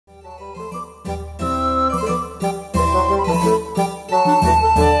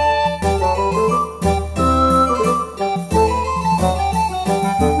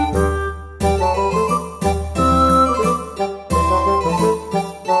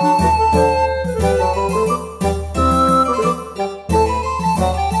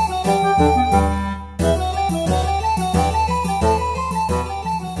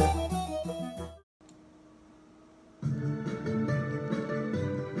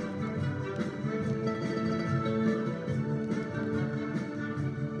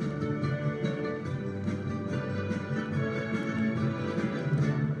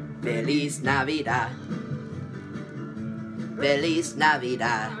Feliz Navidad. Feliz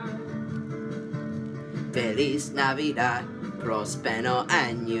Navidad. Feliz Navidad. Prospero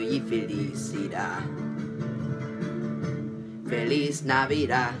año y felicidad. Feliz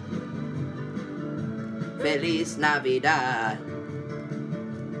Navidad. Feliz Navidad.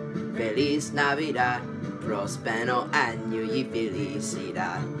 Feliz Navidad. Prospero año y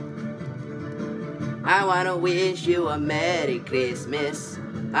felicidad. I wanna wish you a Merry Christmas.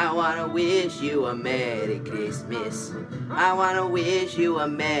 I wanna wish you a Merry Christmas. I wanna wish you a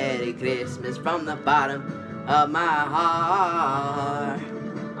Merry Christmas from the bottom of my heart.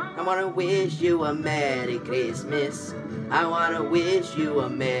 I wanna wish you a Merry Christmas. I wanna wish you a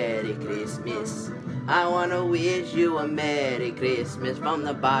Merry Christmas. I wanna wish you a Merry Christmas from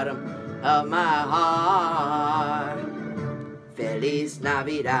the bottom of my heart. Feliz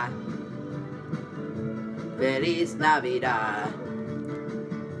Navidad. Feliz Navidad.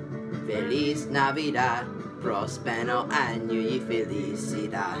 Feliz Navidad. Prospero año y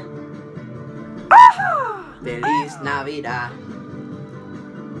felicidad. Feliz Navidad.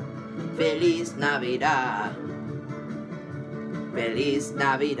 Feliz Navidad. Feliz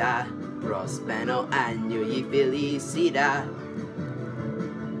Navidad. Prospero año y felicidad.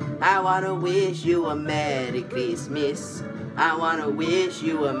 I wanna wish you a Merry Christmas. I wanna wish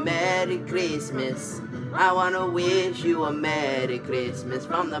you a Merry Christmas. I wanna wish you a Merry Christmas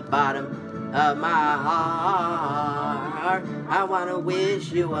from the bottom of my heart. I wanna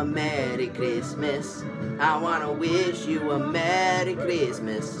wish you a Merry Christmas. I wanna wish you a Merry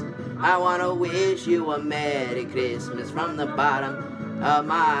Christmas. I wanna wish you a Merry Christmas from the bottom of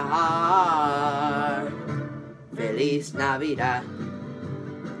my heart. Feliz Navidad.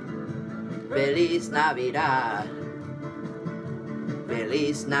 Feliz Navidad.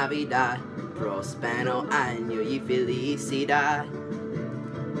 Feliz Navidad. Prospero año y felicidad.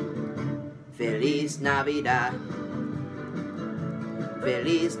 Feliz Navidad.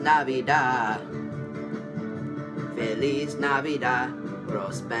 Feliz Navidad. Feliz Navidad.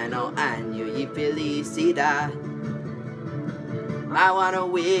 Prospero año y felicidad. I wanna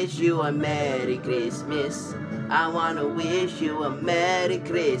wish you a Merry Christmas. I wanna wish you a Merry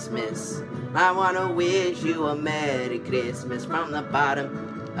Christmas. I wanna wish you a Merry Christmas from the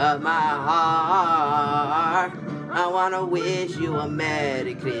bottom of my heart. I wanna wish you a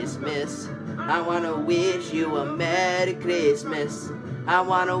Merry Christmas. I wanna wish you a Merry Christmas. I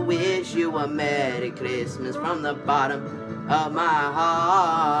wanna wish you a Merry Christmas from the bottom of my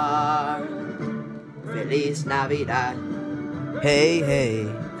heart. Feliz Navidad. Hey, hey.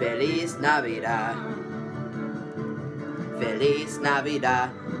 Feliz Navidad. Feliz Navidad.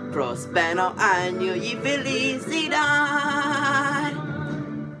 Prospero año y felicidad.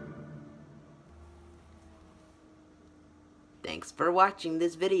 Thanks for watching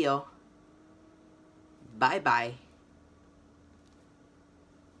this video. Bye bye.